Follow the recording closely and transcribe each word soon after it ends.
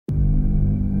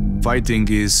Fighting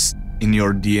is in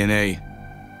your DNA.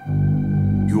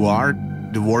 You are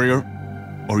the warrior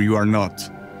or you are not.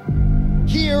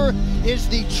 Here is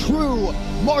the true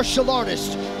martial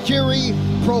artist, Jiri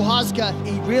Prochazka.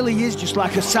 He really is just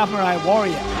like a samurai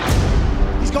warrior.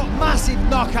 He's got massive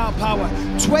knockout power,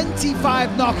 25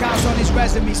 knockouts on his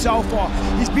resume so far.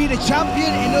 He's been a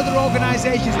champion in other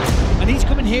organizations, and he's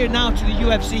coming here now to the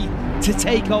UFC to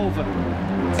take over.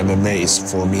 MMA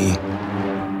is for me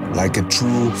like a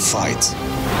true fight.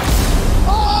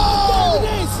 Oh!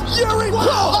 There it is! Jiri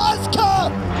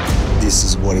Prochazka! This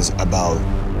is what it's about.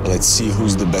 Let's see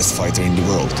who's the best fighter in the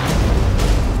world.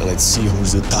 Let's see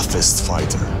who's the toughest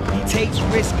fighter. He takes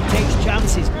risks, he takes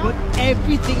chances, but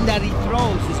everything that he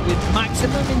throws is with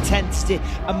maximum intensity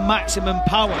and maximum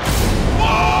power.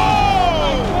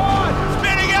 Whoa!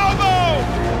 Spinning elbow!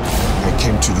 I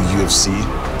came to the UFC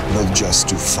not just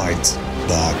to fight,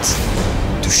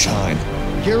 but to shine.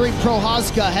 Jiri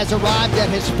Prochazka has arrived at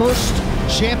his first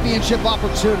championship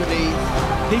opportunity.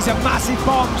 These are massive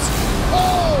bombs.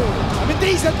 Oh! I mean,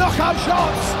 these are knockout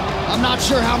shots. I'm not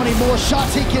sure how many more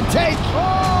shots he can take.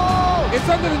 Oh! It's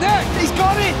under the neck! He's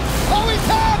got it! Oh, he's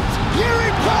tapped!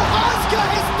 Jiri Prochazka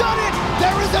has done it!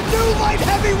 There is a new light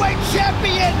heavyweight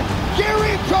champion,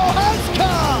 Jiri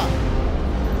Prochazka!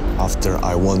 After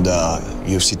I won the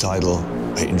UFC title,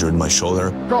 I injured my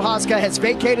shoulder. Prochazka has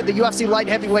vacated the UFC light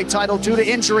heavyweight title due to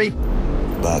injury.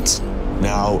 But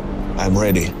now I'm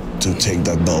ready to take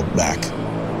that belt back,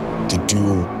 to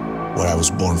do what I was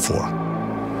born for.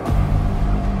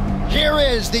 Here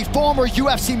is the former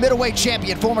UFC middleweight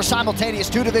champion, former simultaneous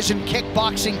two-division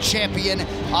kickboxing champion,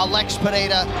 Alex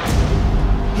Pereira.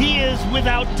 He is,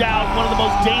 without doubt, one of the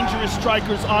most dangerous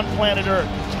strikers on planet Earth.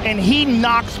 And he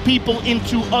knocks people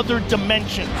into other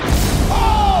dimensions.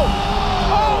 Oh!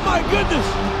 Oh my goodness!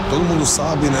 Todo mundo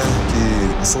sabe, né,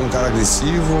 que eu sou cara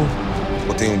agressivo,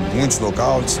 eu tenho muitos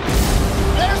knockouts.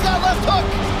 There's that left hook!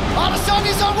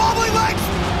 Adesanya's on wobbly legs!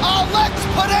 Alex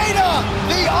Pereira,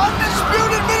 the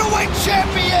undisputed middleweight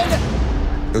champion!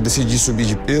 Eu decidi subir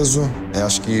de peso,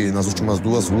 acho que nas últimas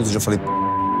duas lutas eu já falei,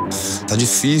 tá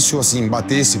difícil, assim,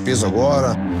 bater esse peso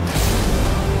agora.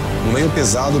 No meio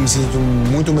pesado eu me sinto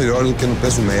muito melhor do que no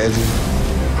peso médio.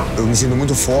 Eu me sinto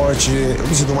muito forte, eu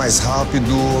me sinto mais rápido.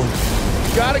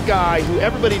 You got a guy who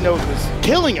everybody knows is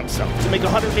killing himself to make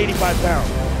 185 pounds.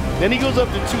 Then he goes up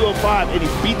to 205 and he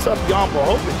beats up Jan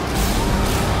Blachowicz.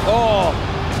 Oh,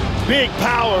 big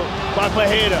power by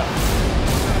Pereira.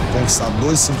 Conquistar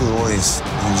 2 cinturões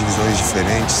em divisões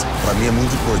diferentes, para mim é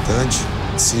muito importante.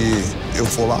 Se eu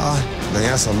for lá,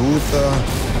 ganhar essa luta,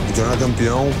 me tornar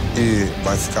campeão e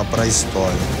vai ficar para a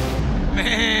história.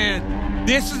 Man,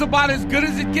 this is about as good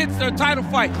as it gets for a title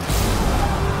fight.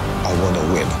 I want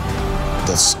to win.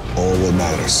 That's all that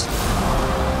matters.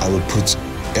 I will put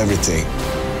everything,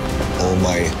 all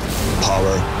my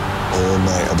power, all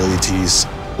my abilities,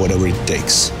 whatever it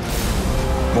takes.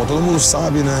 Bom, todo mundo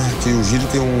sabe, né, que o Jiri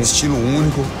tem um estilo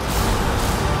único,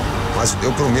 mas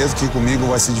eu prometo que comigo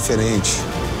vai ser diferente.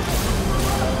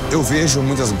 Eu vejo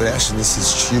muitas brechas nesse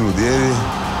estilo dele.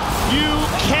 You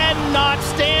cannot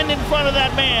stand in front of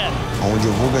that man. Onde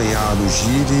eu vou ganhar do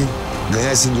Jiri,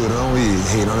 ganhar esse cinturão e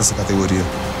reinar nessa categoria.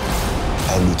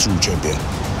 I'm the true champion,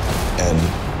 and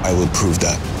I will prove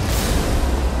that.